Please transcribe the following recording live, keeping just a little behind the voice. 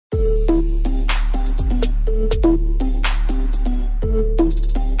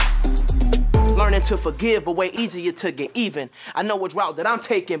trying to forgive, but way easier to get even. I know which route that I'm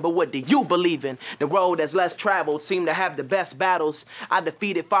taking, but what do you believe in? The road that's less traveled seem to have the best battles. I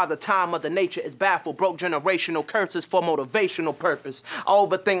defeated Father Time, Mother Nature is baffled, broke generational curses for motivational purpose. I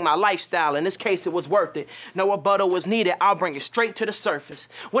overthink my lifestyle, in this case it was worth it. No rebuttal was needed, I'll bring it straight to the surface.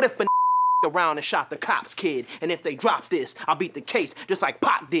 What if a around and shot the cops, kid? And if they drop this, I'll beat the case just like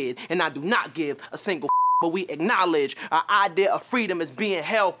Pac did. And I do not give a single but we acknowledge our idea of freedom is being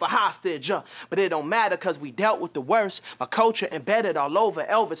held for hostage. But it don't matter cause we dealt with the worst. My culture embedded all over.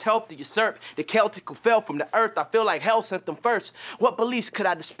 Elvis helped to usurp the Celtic who fell from the earth. I feel like hell sent them first. What beliefs could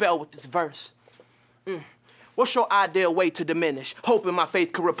I dispel with this verse? What's your ideal way to diminish? Hoping my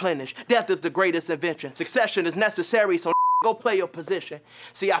faith could replenish. Death is the greatest invention. Succession is necessary, so go play your position.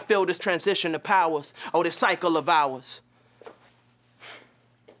 See, I feel this transition to powers, or this cycle of ours.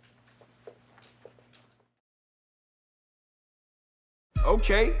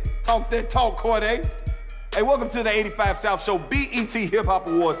 Okay, talk that talk, Corday. Hey, welcome to the 85 South Show BET Hip Hop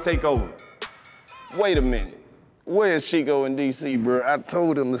Awards takeover. Wait a minute. Where's Chico in DC, bro? I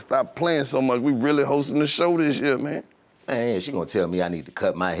told him to stop playing so much. We really hosting the show this year, man. Man, she gonna tell me I need to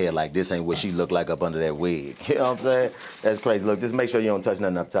cut my hair like this ain't what she look like up under that wig. You know what I'm saying? That's crazy. Look, just make sure you don't touch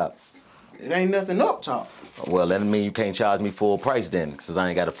nothing up top. It ain't nothing up top. Well, that mean you can't charge me full price then, since I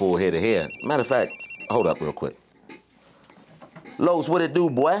ain't got a full head of hair. Matter of fact, hold up real quick. Los, what it do,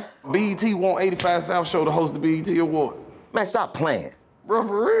 boy? BET want 85 South Show to host the BET Award. Man, stop playing. Bro,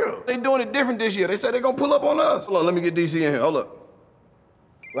 for real. They doing it different this year. They said they gonna pull up on us. Hold on, let me get DC in here. Hold up.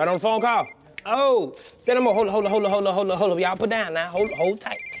 Right on the phone call. Oh, send him a hold up. Y'all put down now. Hold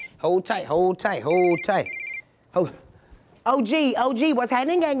tight. Hold tight. Hold. OG, what's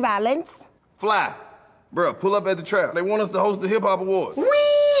happening, gang violence? Fly. Bro, pull up at the trap. They want us to host the Hip Hop Awards.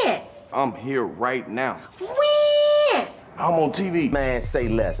 When? I'm here right now. When? I'm on TV. Man, say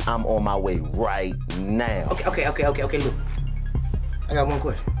less. I'm on my way right now. Okay, look. I got one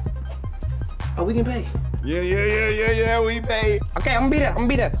question. Oh, we can pay? Yeah, we pay. Okay, I'm gonna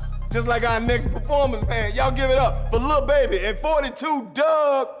be there. Just like our next performance, man. Y'all give it up for Lil Baby and 42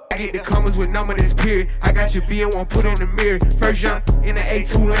 Dugg. I hit the comments with number this period. I got your B and one put on the mirror. First jump in the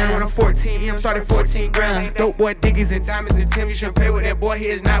A2 lane when I'm 14. I'm started 14 grand. Dope boy Diggies and Diamonds and Tim. You shouldn't play with that boy. He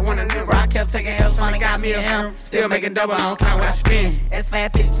is not one of them. I kept taking L's, finally got me a M. Still making double, I don't count what I spend. That's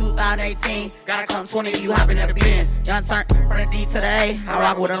Fat 50 2018. Gotta come 20, you hopping at the Benz. Young turn from the D to the A. I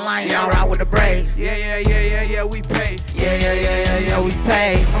rock with a lion, I rock with the Braves. Yeah, we pay. Yeah, we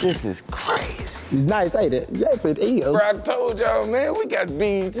pay. This is crazy. Nice, ain't it? Yes, it is. Bro, I told y'all, man, we got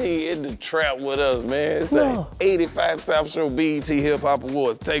BET in the trap with us, man. It's the 85 South Show BET Hip Hop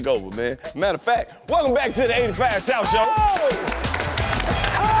Awards takeover, man. Matter of fact, welcome back to the 85 South Show.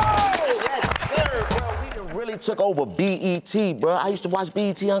 Yes, sir, bro. We done really took over BET, bro. I used to watch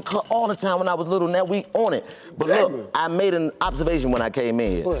BET Uncut all the time when I was little, and that week on it. But look, I made an observation when I came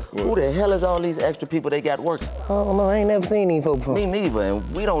in. What? Who the hell is all these extra people they got working? Oh, no, I ain't never seen these folks before. Me neither,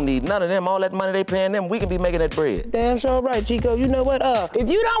 and we don't need none of them. All that money they paying them, we can be making that bread. Damn sure right, Chico. You know what? If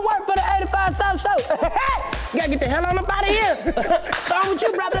you don't work for the 85 South Show, you gotta get the hell on up out of here. What's wrong with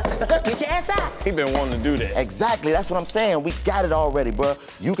you, brother? Get your ass out. He been wanting to do that. Exactly, that's what I'm saying. We got it already, bro.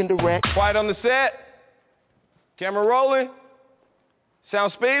 You can direct. Quiet on the set. Camera rolling.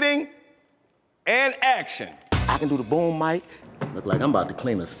 Sound speeding. And action. I can do the boom mic. Look like I'm about to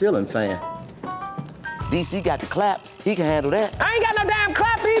clean a ceiling fan. DC got the clap. He can handle that. I ain't got no damn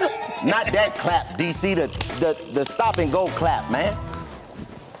clap either. Not that clap, DC, the stop and go clap, man.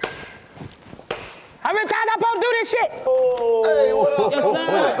 How many times I supposed to do this shit? Hey, what up? Yes, sir.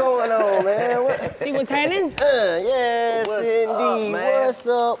 What's going on, man? See what's happening? Yes, What's indeed. up, man? What's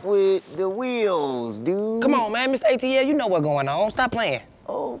up with the wheels, dude? Come on, man. Mr. ATL, you know what's going on. Stop playing.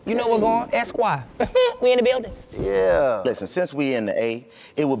 Okay. You know what's going on? Esquire. We in the building. Yeah. Listen, since we in the A,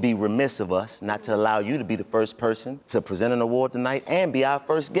 it would be remiss of us not to allow you to be the first person to present an award tonight and be our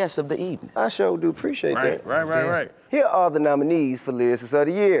first guest of the evening. I sure do appreciate that. Right. Here are the nominees for Lyricist of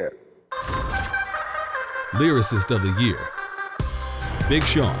the Year. Lyricist of the Year: Big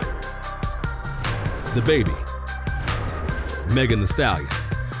Sean, The Baby, Megan Thee Stallion,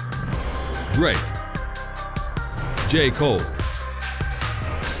 Drake, J. Cole,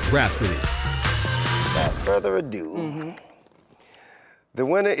 Rhapsody. Without further ado, the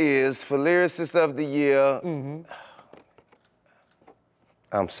winner is for Lyricist of the Year.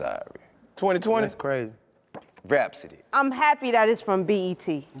 I'm sorry. 2020. That's crazy. Rhapsody. I'm happy that it's from BET.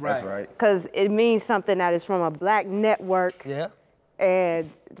 That's right. Because it means something that is from a black network. Yeah. And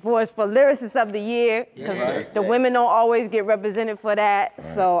for Lyricist of the Year, because the women don't always get represented for that.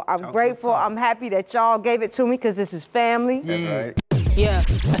 So I'm grateful. I'm happy that y'all gave it to me because this is family. That's right. Yeah,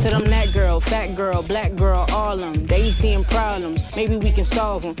 I said I'm that girl, fat girl, black girl, all them. They seeing problems, maybe we can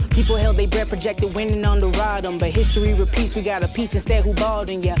solve them. People held they breath, projected winning on the ride but history repeats, we got a peach instead who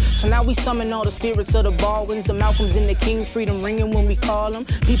balled in, yeah. So now we summon all the spirits of the Baldwins, the Malcolms and the Kings, freedom ringing when we call them.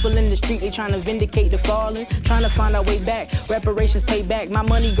 People in the street, they trying to vindicate the fallen, trying to find our way back, reparations pay back. My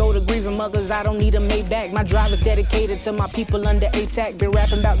money go to grieving mothers, I don't need a Maybach. My drive is dedicated to my people under ATAC. Been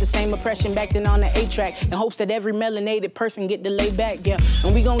rapping about the same oppression back then on the A-track, in hopes that every melanated person get to lay back, yeah.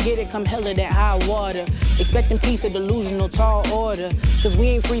 And we gon' get it come hell of that high water, expecting peace, a delusional tall order. Cause we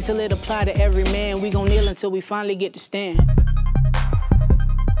ain't free till it apply to every man. We gon' kneel until we finally get to stand.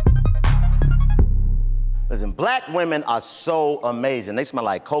 Listen, black women are so amazing. They smell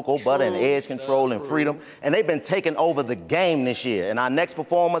like cocoa butter and edge control and freedom, and they've been taking over the game this year, and our next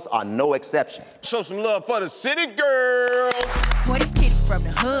performers are no exception. Show some love for the city girls. Boy, this kitty from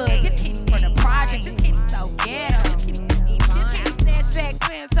the hood, this kitty from the project, this kitty so ghetto. This kitty snatch back,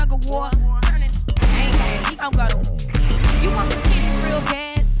 grand tug of war, turning gang, I'm gonna. You want this kitty real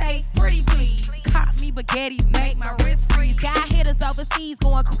bad, say pretty please. Cop me baguettes, make my wrist freeze. Got hitters overseas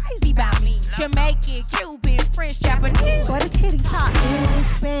going crazy about me. Jamaican, Cuban, French, Japanese. Boy, this kitty talk English,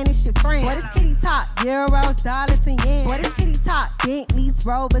 Spanish, and French. Boy, this kitty talk euros, dollars, and yen. Boy, this kitty talk Bentleys,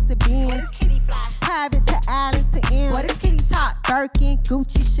 Rovers, and Benz. Boy, this kitty fly private to islands to M. Boy, this kitty talk Birkin,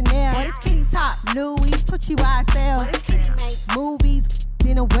 Gucci, Chanel. Boy, this kitty talk Louis, Gucci, YSL. Boy, this kitty make movies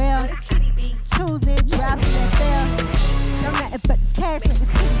in a well. Boy, this kitty be choosing, dropping, and fail. Don't nothing but this cash, make this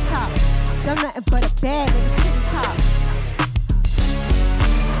kitty talk. Don't nothing but a bag, make this kitty talk.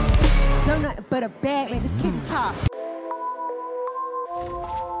 Don't nothing but a bag, make this kitty talk.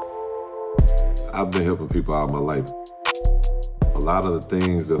 I've been helping people out my life. A lot of the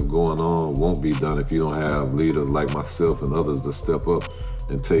things that's going on won't be done if you don't have leaders like myself and others to step up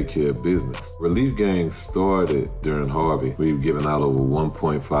and take care of business. Relief Gang started during Harvey. We've given out over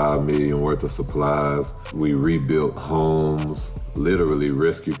 1.5 million worth of supplies. We rebuilt homes, literally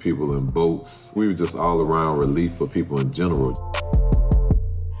rescued people in boats. We were just all around relief for people in general.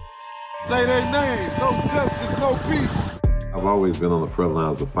 Say their names, no justice, no peace. I've always been on the front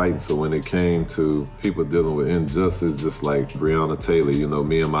lines of fighting, so when it came to people dealing with injustice, just like Breonna Taylor, you know,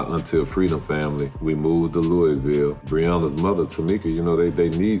 me and my Until Freedom family, we moved to Louisville. Breonna's mother, Tamika, you know, they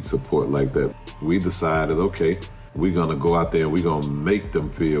need support like that. We decided, okay, we're gonna go out there and we're gonna make them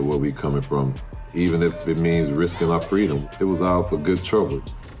feel where we coming from, even if it means risking our freedom. It was all for good trouble.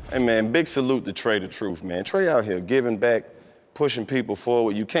 Hey man, big salute to Trey the Truth, man. Trey out here giving back, pushing people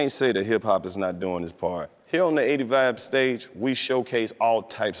forward. You can't say that hip hop is not doing its part. Here on the 80 Vibe stage, we showcase all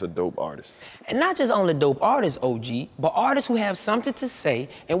types of dope artists. And not just only dope artists, OG, but artists who have something to say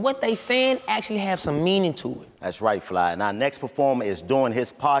and what they saying actually have some meaning to it. That's right, Fly. And our next performer is doing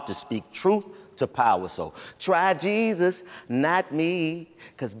his part to speak truth to power. So try Jesus, not me,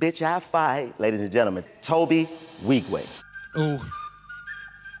 cause bitch, I fight. Ladies and gentlemen, Toby Wigway. Ooh,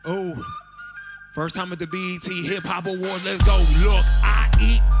 ooh. First time at the BET Hip Hop Awards, let's go. Look, I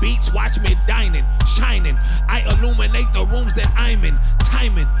eat beats, watch me dining, shining. I illuminate the rooms that I'm in,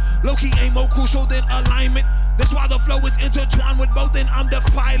 timing. Low-key ain't more crucial than alignment. That's why the flow is intertwined with both and I'm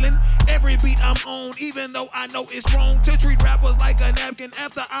defiling every beat I'm on, even though I know it's wrong to treat rappers like a napkin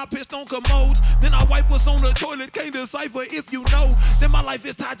after I pissed on commodes. Then I wipe what's on the toilet, can't decipher if you know that my life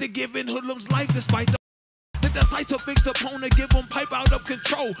is tied to giving hoodlums life despite the decisive fixed opponent, give them pipe out of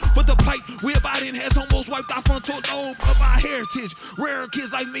control. But the plight we about in has almost wiped our frontal lobe of our heritage. Rare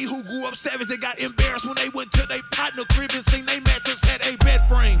kids like me who grew up savage, they got embarrassed when they went to their partner crib and seen they mattress had a bed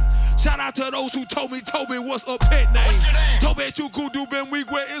frame. Shout out to those who told me Toby was a pet name. Toby Chukudu Ben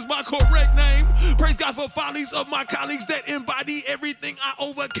Wigwe is my correct name. Praise God for follies of my colleagues that embody everything I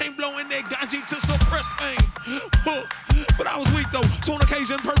overcame, blowing that ganji to suppress pain. But I was weak though, so on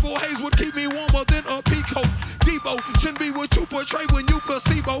occasion purple haze would keep me warmer than a peacoat. Debo shouldn't be what you portray when you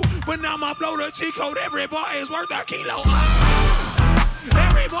placebo. But now my flow the cheat code, every boy is worth a kilo.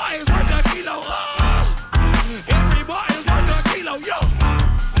 Every boy is worth a kilo. Every boy is worth a kilo, yo.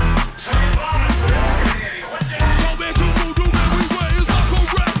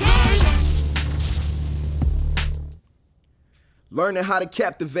 Learning how to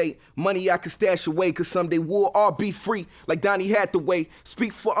captivate, money I can stash away, cause someday we'll all be free, like Donny Hathaway.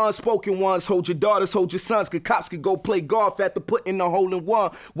 Speak for unspoken ones, hold your daughters, hold your sons, cause cops could go play golf after putting a hole in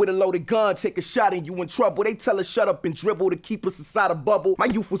one. With a loaded gun, take a shot and you in trouble. They tell us shut up and dribble to keep us inside a bubble. My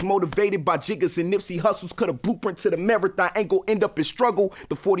youth was motivated by jiggers and Nipsey hustles, cut a blueprint to the marathon, ain't gon' end up in struggle.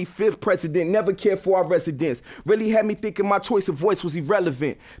 The 45th president never cared for our residents. Really had me thinking my choice of voice was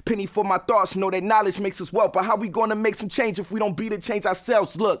irrelevant. Penny for my thoughts, know that knowledge makes us wealth, but how we gonna make some change if we don't beat it could change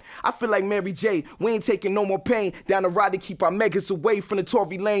ourselves. Look, I feel like Mary J. We ain't taking no more pain. Down the ride to keep our megas away from the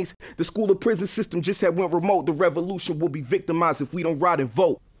Tory lanes. The school of prison system just had went remote. The revolution will be victimized if we don't ride and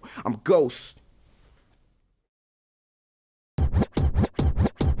vote. I'm Ghost.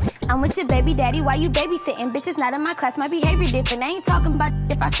 I'm with your baby daddy, why you babysitting? Bitches not in my class, my behavior different. I ain't talking about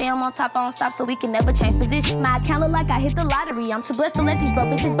if I stay I'm on top, I don't stop so we can never change position. My account look like I hit the lottery. I'm too blessed to let these broke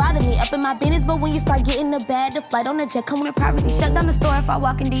bitches bother me. Up in my business, but when you start getting the bad, the flight on the jet come with privacy. Shut down the store if I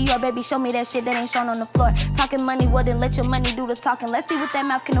walk in Dior, baby, show me that shit that ain't shown on the floor. Talking money, well then let your money do the talking. Let's see what that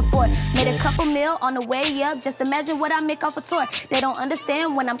mouth can afford. Made a couple mil on the way up, just imagine what I make off a tour. They don't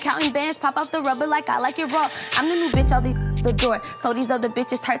understand when I'm counting bands, pop off the rubber like I like it raw. I'm the new bitch, all these the door, so these other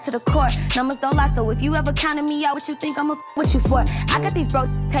bitches hurt to the core. Numbers don't lie, so if you ever counted me out, what you think I'ma with you for? I got these bro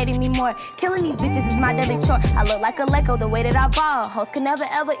hating me more. Killing these bitches is my daily chore. I look like a Lego the way that I ball. Hosts can never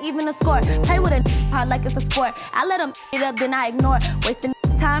ever even a score. Play with a hard like it's a sport. I let them it up, then I ignore. Wasting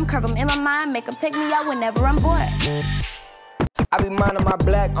time, curve them in my mind, make them take me out whenever I'm bored. I be minding my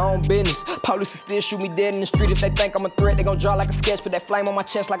black-owned business. Police still shoot me dead in the street. If they think I'm a threat, they gon' draw like a sketch. Put that flame on my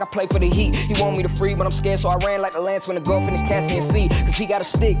chest like I play for the Heat. He want me to free, but I'm scared, so I ran like the Lance when the Gulf in the Caspian Sea. Cause he got a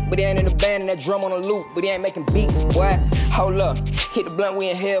stick, but he ain't in the band, and that drum on a loop, but he ain't making beats. Boy, hold up, hit the blunt, we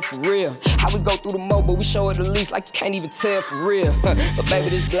in hell for real. How we go through the mo, but we show it the least like you can't even tell for real. But baby,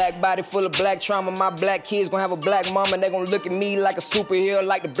 this black body full of black trauma. My black kids gon' have a black mama. They gon' look at me like a superhero,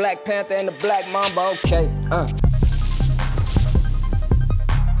 like the Black Panther and the Black Mamba. Okay,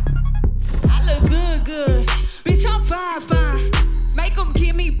 I look good. Bitch, I'm fine. Make 'em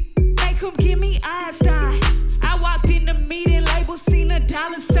give me Einstein. I walked in the meeting, label seen a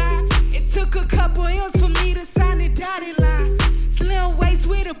 $sign. It took a couple M's for me to sign the dotted line. Slim waist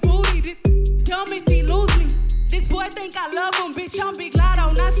with a booty, this dumb if he lose me. This boy think I love him, bitch, I'm Big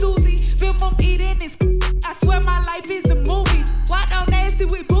Lotto, not Susie. Feel I'm eating this, I swear my life is a movie. Walked on nasty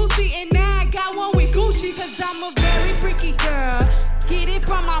with Boosie, and now I got one with Gucci. Cause I'm a very freaky girl, get it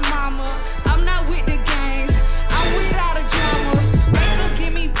from my mama. I'm not with the games, I'm with all the drama. Make 'em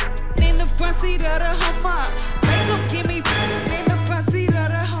give me in the front seat of the Hummer. Make 'em give me in the front seat of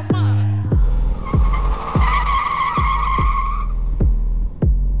the Hummer.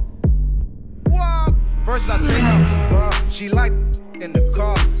 What? First I take her, bro. She like in the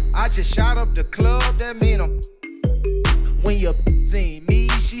car. I just shot up the club, that mean I'm. When you seen me,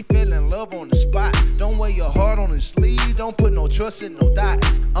 she fell in love on the spot. Don't wear your heart on the sleeve, don't put no trust in no dot.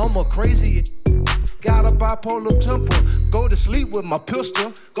 I'm a crazy, got a bipolar temper. Go to sleep with my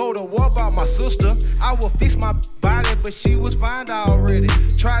pistol, go to war by my sister. I will fix my body, but she was fined already.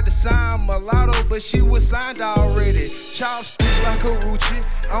 Tried to sign mulatto, but she was signed already. Chopsticks like a Rucci,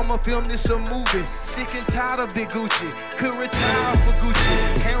 I'ma film this a movie. Sick and tired of Big Gucci, could retire for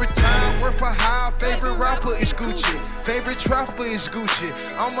Gucci. Can't retire, work for hire, favorite rapper is Gucci. Favorite trapper is Gucci.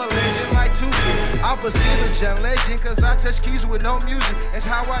 I'm a legend like Tupac. I'm a John legend, cause I touch keys with no music. That's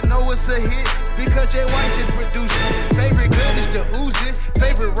how I know it's a hit, because Jay White just produced it. Favorite gun is the Uzi.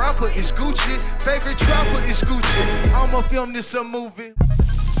 Favorite rapper is Gucci. Favorite trapper is Gucci. I'ma film this a movie.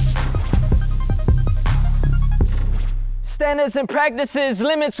 Standards and practices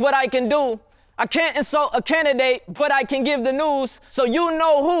limits what I can do. I can't insult a candidate, but I can give the news. So you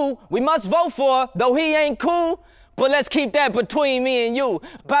know who we must vote for, though he ain't cool. But let's keep that between me and you.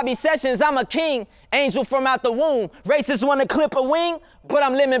 Bobby Sessions, I'm a king. Angel from out the womb. Racists wanna clip a wing, but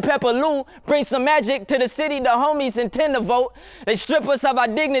I'm Lemon Pepper Lou. Bring some magic to the city, the homies intend to vote. They strip us of our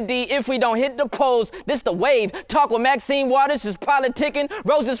dignity if we don't hit the polls. This the wave. Talk with Maxine Waters is politicking.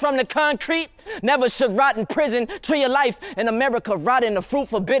 Roses from the concrete. Never should rot in prison. Tree of life in America, rotting the fruit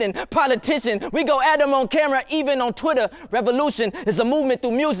forbidden. Politician, we go at them on camera, even on Twitter. Revolution is a movement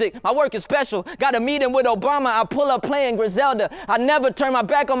through music. My work is special. Got a meeting with Obama. I pull up playing Griselda. I never turn my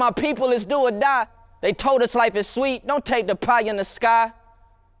back on my people. It's do or die. They told us life is sweet. Don't take the pie in the sky.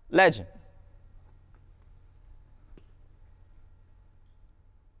 Legend.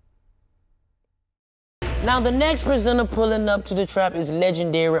 Now the next presenter pulling up to the trap is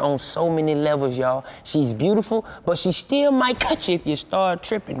legendary on so many levels, y'all. She's beautiful, but she still might cut you if you start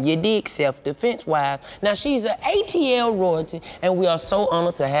tripping. You dig, self-defense wise. Now she's an ATL royalty, and we are so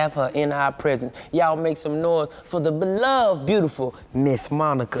honored to have her in our presence. Y'all make some noise for the beloved, beautiful Miss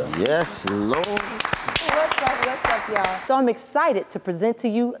Monica. Yes, Lord. What's up, y'all? So I'm excited to present to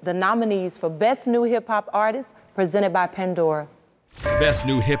you the nominees for Best New Hip Hop Artist, presented by Pandora. Best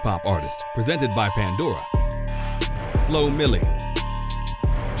New Hip Hop Artist, presented by Pandora. Flo Milli,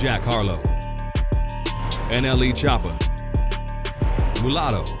 Jack Harlow, NLE Choppa,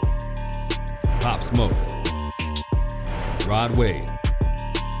 Mulatto, Pop Smoke, Rod Wave.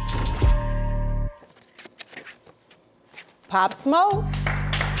 Pop Smoke.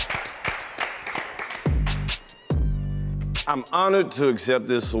 I'm honored to accept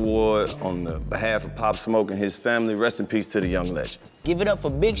this award on the behalf of Pop Smoke and his family. Rest in peace to the young legend. Give it up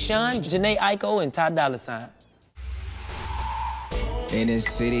for Big Sean, Jhené Aiko, and Ty Dolla $ign. In this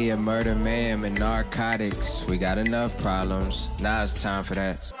city of murder, mayhem, and narcotics, we got enough problems. Now it's time for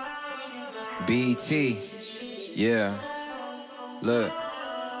that. BET, yeah. Look,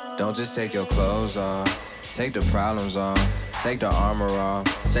 don't just take your clothes off. Take the problems off. Take the armor off.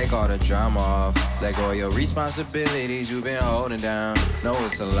 Take all the drama off. Let go of your responsibilities you've been holding down. Know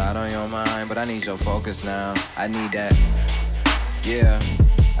it's a lot on your mind, but I need your focus now. I need that. Yeah,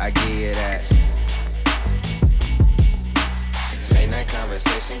 I give you that. Late night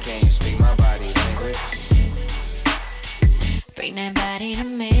conversation, can you speak my body language? Bring that body to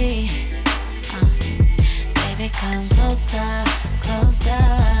me. Baby, come closer,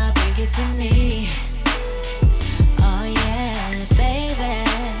 closer. Bring it to me. Oh yeah, baby,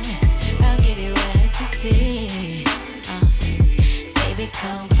 I'll give you ecstasy. Baby,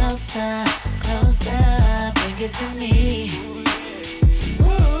 come closer, closer. Bring it to me.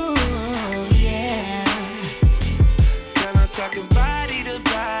 Ooh, yeah. Girl, I'm talking body to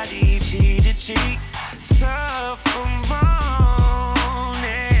body, cheek to cheek, soft from morning.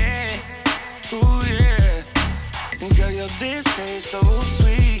 Ooh yeah. And girl, your lips taste so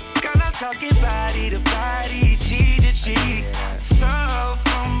sweet. Girl, I'm talking body to body, cheek to cheek, soft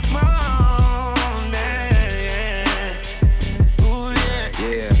from morning. Ooh yeah.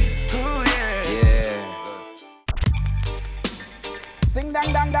 Yeah. Ooh yeah. Yeah. Sing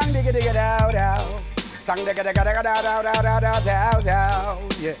dang dang dang digga digga dow dow. Sang digga digga digga dow dow dow dow dow zow zow.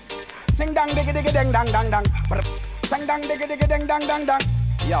 Yeah. Sing dang digga digga ding dang dang dang. Sang dang digga digga ding dang dang dang.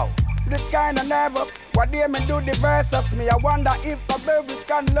 Yo. The kind of nervous, what they me do the verses. Me I wonder if a baby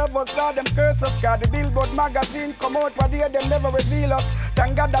can love us or them curses. Cause the Billboard magazine come out what day them never reveal us.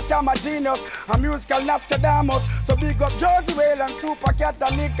 Thank God that I'm a genius, a musical Nostradamus. So big up Josie Whale and Supercat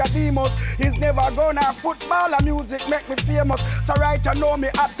and Nicodemus. He's never gonna football and music make me famous. So right you know me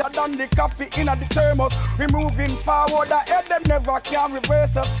hotter than the coffee in the thermos. We moving forward, the head them never can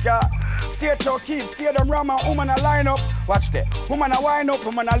reverse us. Cause state your keys, stay them ram and woman a line up. Watch that, woman a wind up,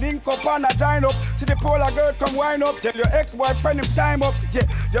 woman a link up and a join up. See the polar girl come wind up. Tell your ex-boyfriend him time up. Yeah,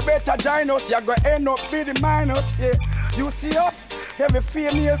 you better join us. You go end up be the minus. Yeah, you see us, every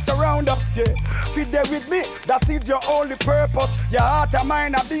female surround us. Yeah, feed there with me. That is your only purpose. Your heart and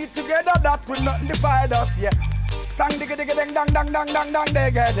mind a beat together. That will not divide us. Yeah, sang digga digga ding dang dang dang dang dang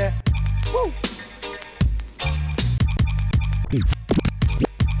digga digga. Woo.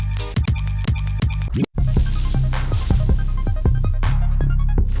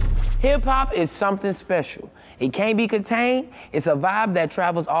 Hip-hop is something special. It can't be contained. It's a vibe that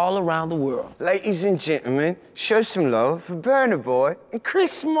travels all around the world. Ladies and gentlemen, show some love for Burna Boy and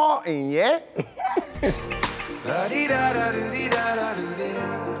Chris Martin, yeah?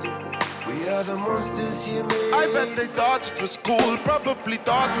 We are the monsters you made. I bet they thought it was cool, probably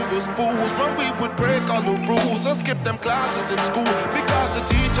thought we was fools when we would break all the rules and skip them classes in school because the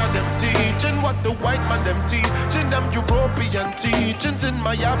teacher them teaching what the white man them teaching them European teachings in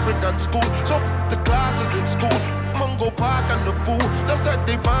my African school. So the classes in school, Mungo Park and the fool that said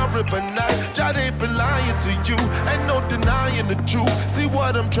they found River Night. Jah they been lying to you, ain't no denying the truth. See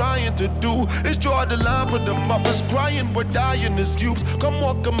what I'm trying to do is draw the line for the mothers crying, we're dying as youths. Come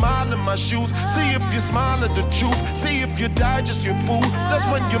walk a mile in my shoes, see if you smile at the truth. See if you digest your food, that's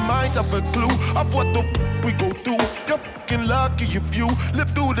when you might have a clue of what the we go through. You're fucking lucky if you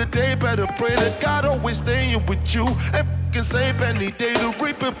live through the day, better pray that God always staying with you and can save any day. The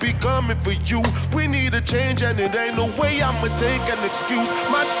reaper be coming for you. We need a change and it ain't no way I'ma take an excuse.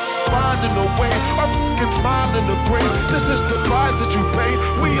 My finding a way, I can smile in the grave. This is the price that you pay.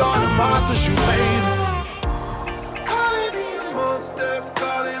 We are the monsters you made. Calling me a monster,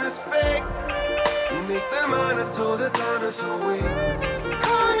 calling us fake. You make them honor to the daughters away.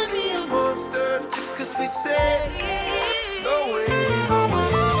 Calling me a monster just cause we say no way, no way.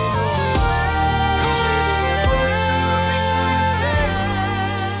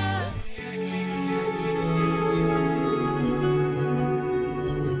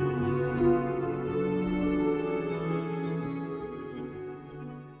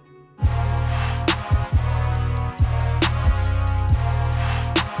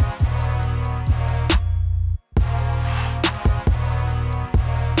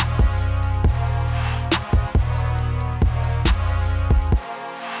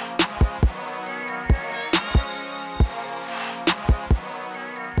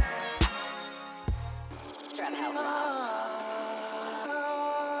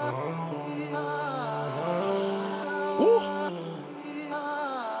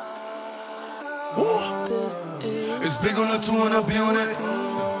 It's big on the 2 and I'll be on it.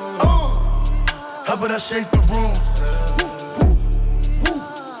 How about I shake the room?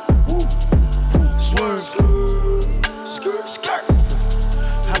 Swerve. Skirt.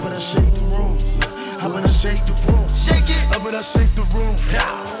 How about I shake the room? How about I shake the room? Shake it. How about I shake the room?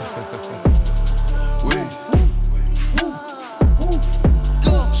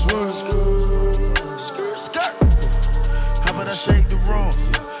 Swerve. Skirt. How about I shake the room?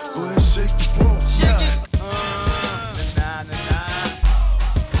 Go ahead and shake the room. Shake it.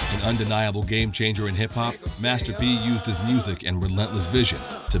 An undeniable game changer in hip-hop, Master P used his music and relentless vision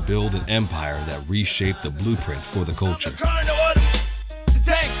to build an empire that reshaped the blueprint for the culture.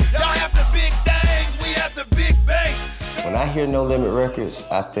 When I hear No Limit Records,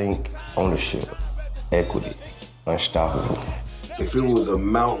 I think ownership, equity, unstoppable. If it was a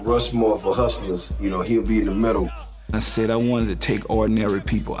Mount Rushmore for hustlers, you know, he'll be in the middle. I said I wanted to take ordinary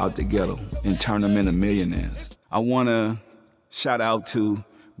people out the ghetto and turn them into millionaires. I want to shout out to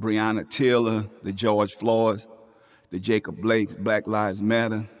Breonna Taylor, the George Floyds, the Jacob Blakes, Black Lives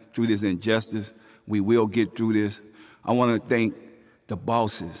Matter. Through this injustice, we will get through this. I want to thank the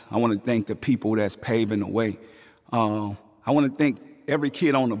bosses. I want to thank the people that's paving the way. I want to thank every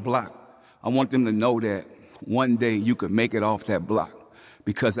kid on the block. I want them to know that one day you could make it off that block,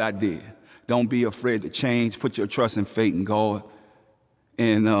 because I did. Don't be afraid to change. Put your trust and faith in God.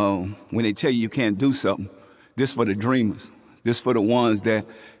 And when they tell you you can't do something, this for the dreamers. This for the ones that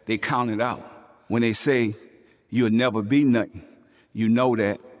they counted out. When they say you'll never be nothing, you know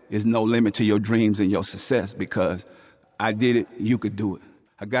that there's no limit to your dreams and your success, because I did it, you could do it.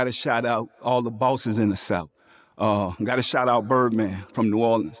 I gotta shout out all the bosses in the South. Gotta shout out Birdman from New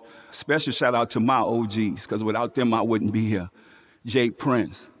Orleans. Special shout out to my OGs, because without them I wouldn't be here. Jake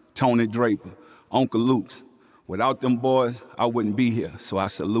Prince, Tony Draper, Uncle Luke's. Without them boys, I wouldn't be here, so I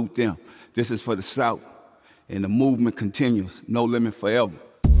salute them. This is for the South, and the movement continues. No limit forever.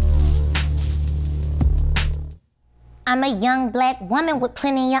 I'm a young black woman with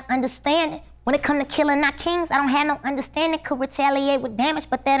plenty of understanding. When it come to killing our kings, I don't have no understanding. Could retaliate with damage,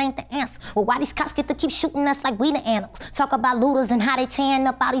 but that ain't the answer. Well, why these cops get to keep shooting us like we the animals? Talk about looters and how they tearing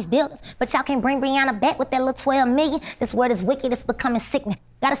up all these buildings, but y'all can't bring Breonna back with that little 12 million. This word is wicked, it's becoming sickening.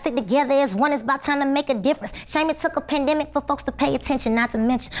 Gotta stick together as one, it's about time to make a difference. Shame it took a pandemic for folks to pay attention, not to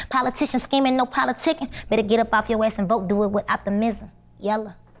mention politicians scheming, no politicking. Better get up off your ass and vote, do it with optimism.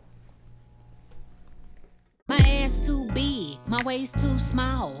 Yella. My ass too big, my waist too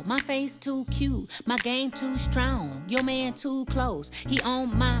small, my face too cute, my game too strong, your man too close, he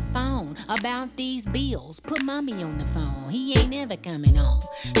on my phone about these bills, put mommy on the phone, he ain't never coming home.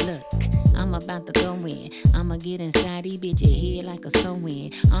 Look, I'm about to go in, I'ma get inside these bitches head like a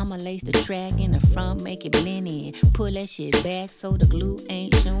sew-in, I'ma lace the track in the front, make it blend in, pull that shit back so the glue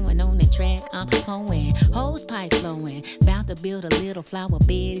ain't showing on the track, I'm hoeing, hose pipe flowing, bout to build a little flower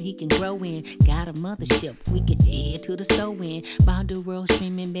bed he can grow in, got a mothership, we can head to the store in. About the world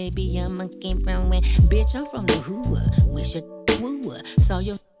streaming, baby, I'm a game from when. Bitch, I'm from the hood. Wish a would. Saw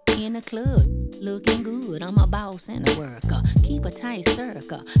your in the club, looking good. I'm a boss and a worker. Keep a tight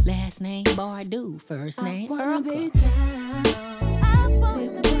circle. Last name Bardu, first name Urkel.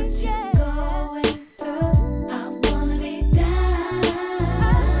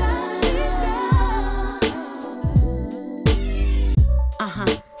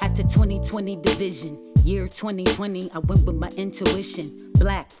 After 2020 division. Year 2020, I went with my intuition.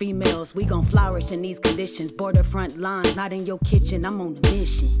 Black females, we gon' flourish in these conditions. Border front lines, not in your kitchen, I'm on a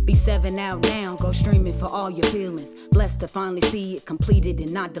mission. B7 out now, go streaming for all your feelings. Blessed to finally see it completed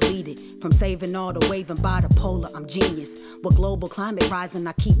and not deleted. From saving all the waving by the polar, I'm genius. With global climate rising,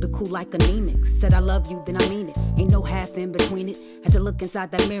 I keep it cool like anemic. Said I love you, then I mean it. Ain't no half in between it. Had to look inside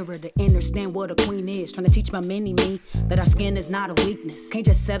that mirror to understand what a queen is. Trying to teach my mini-me that our skin is not a weakness. Can't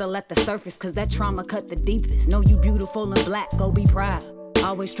just settle at the surface, cause that trauma cut the deepest. Know you beautiful and black, go be proud.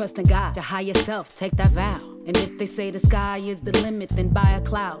 Always trust in God, your higher self, take that vow. And if they say the sky is the limit, then buy a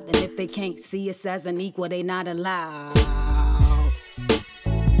cloud. And if they can't see us as an equal, they not allowed.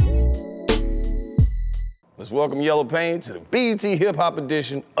 Let's welcome Yellow Pain to the BET Hip Hop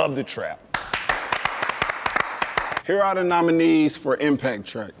edition of The Trap. Here are the nominees for Impact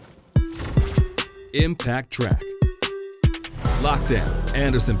Track. Impact Track. Lockdown,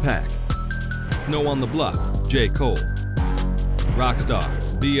 Anderson .Paak. Snow on the Block, J. Cole. Rockstar,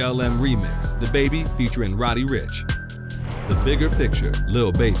 BLM Remix, The Baby featuring Roddy Ricch. The Bigger Picture,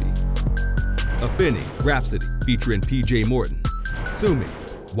 Lil Baby. Affinity, Rhapsody featuring PJ Morton. Sumi,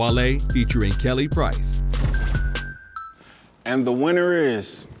 Wale featuring Kelly Price. And the winner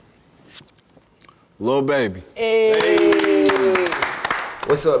is Lil Baby. Hey.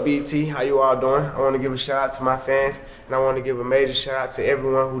 What's up, BT? How you all doing? I want to give a shout out to my fans, and I want to give a major shout out to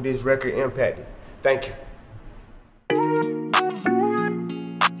everyone who this record impacted. Thank you.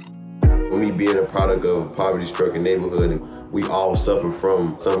 Me being a product of a poverty-stricken neighborhood, and we all suffer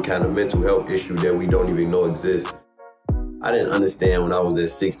from some kind of mental health issue that we don't even know exists. I didn't understand when I was that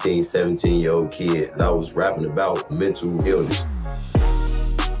 16, 17-year-old kid that I was rapping about mental illness.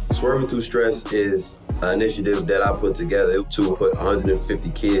 Swerving Through Stress is an initiative that I put together to put 150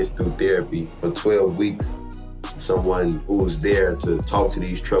 kids through therapy for 12 weeks. Someone who's there to talk to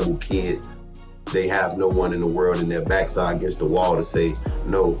these troubled kids. They have no one in the world in their backside against the wall to say,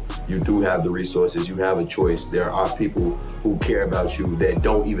 no, you do have the resources, you have a choice. There are people who care about you that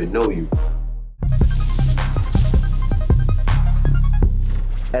don't even know you.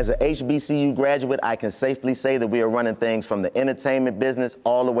 As an HBCU graduate, I can safely say that we are running things from the entertainment business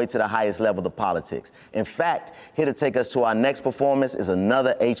all the way to the highest level of politics. In fact, here to take us to our next performance is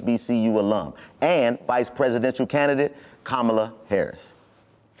another HBCU alum and vice presidential candidate, Kamala Harris.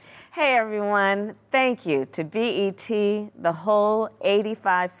 Hey everyone, thank you to BET, the whole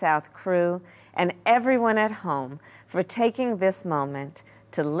 85 South crew, and everyone at home for taking this moment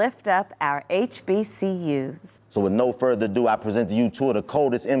to lift up our HBCUs. So with no further ado, I present to you two of the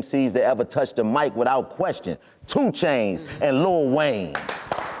coldest MCs that ever touched the mic without question, 2 Chainz and Lil Wayne.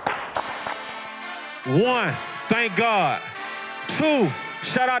 1, thank God. 2,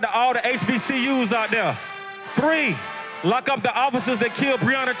 shout out to all the HBCUs out there. 3, lock up the officers that killed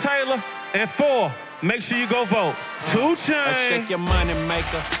Breonna Taylor. And 4, make sure you go vote. 2 Chainz. Shake your money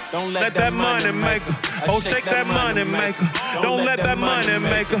maker. Don't let that money maker. Oh, shake that money maker. Don't let that money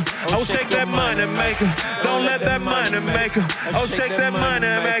maker. Oh, shake that money maker. Don't let that money maker. Oh, shake that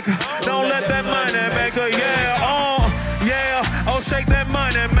money maker. Don't let that money maker. Yeah, yeah. Oh, shake that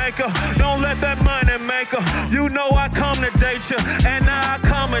money maker. Don't let that money maker. You know I come to date you, and I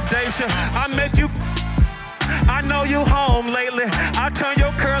accommodate you. I make you. I know you home lately. I turn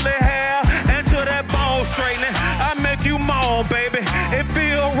your curly hair into that bone straightening. I make you moan, baby. It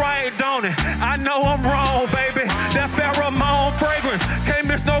feel right, don't it? I know I'm wrong, baby. That pheromone fragrance can't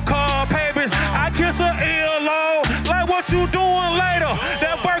miss no car papers. I kiss her earlobe like what you doing later.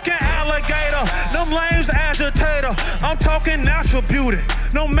 That working alligator, them lames agitator. I'm talking natural beauty,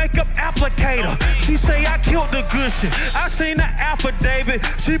 no makeup applicator. She say I killed the good shit. I seen the affidavit.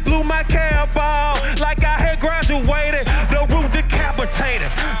 She blew my cab ball like I had graduated. The roof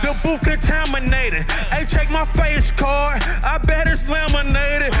decapitated, the booth contaminated. Hey, check my face card. I bet it's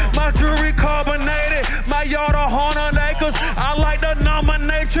laminated. My jewelry carbonated. My yard 100 acres. I like to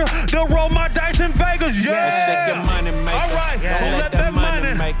nominate you to roll my dice in Vegas. Yeah. Shake your money maker. All right. Don't let that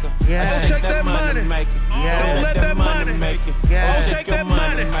money maker. Don't shake that money. Don't let that money maker. Oh, shake that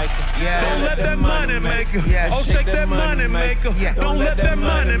money. Don't let that money maker. Oh, shake that money maker. Don't let that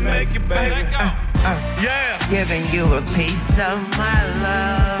money make you, baby. Yeah. Giving you a piece of my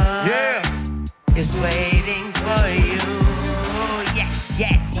love. Yeah. It's waiting for you. Yeah,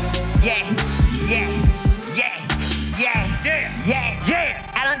 yeah, yeah, yeah, yeah, yeah, yeah, yeah,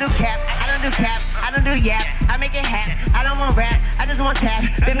 yeah. I don't do cap, I don't do cap, I don't do yap. I make it happen. I don't want rap, I just want tap.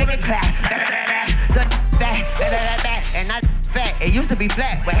 Then make it clap. And not fat. It used to be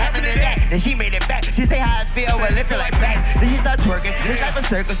flat. What happened to that? Then she made it back. She say how I feel, well it feel like back. Then she start twerking. It's like a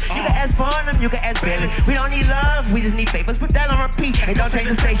circus. You can ask Barnum, you can ask Billy. We don't need love, we just need papers. Put that on repeat and don't change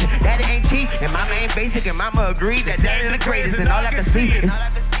the station. Daddy ain't cheap, and mama ain't basic, and mama agreed that daddy the greatest. And all I can see is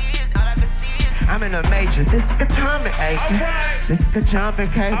I'm in a matrix. This nigga Tommy Aiken. This nigga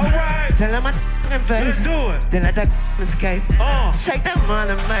chomping cake. Tell him I'm invasion. Let's do it. Then let that escape. Shake that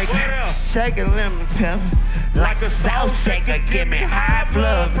money maker. Shake a lemon pepper. Like a salt shaker. Give me high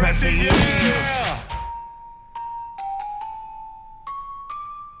blood pressure. Yeah.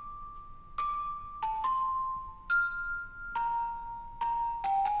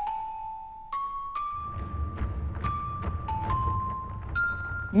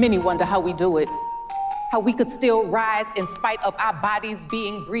 Many wonder how we do it. How we could still rise in spite of our bodies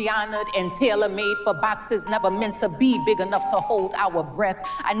being Brianna and tailor-made for boxes never meant to be big enough to hold our breath.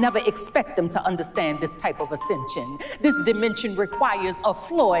 I never expect them to understand this type of ascension. This dimension requires a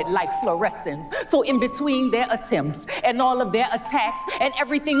fluid like fluorescence. So in between their attempts and all of their attacks and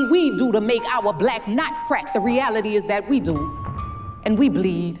everything we do to make our black not crack, the reality is that we do. And we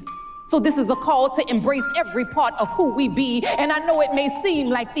bleed. So this is a call to embrace every part of who we be. And I know it may seem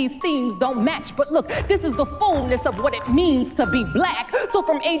like these themes don't match, but look, this is the fullness of what it means to be black. So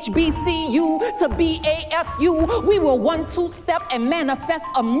from HBCU to BAFU, we will 1-2 step and manifest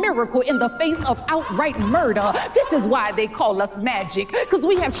a miracle in the face of outright murder. This is why they call us magic, because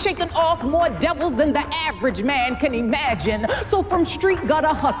we have shaken off more devils than the average man can imagine. So from street gutter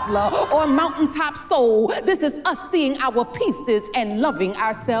hustler or mountaintop soul, this is us seeing our pieces and loving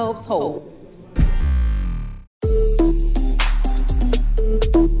ourselves whole.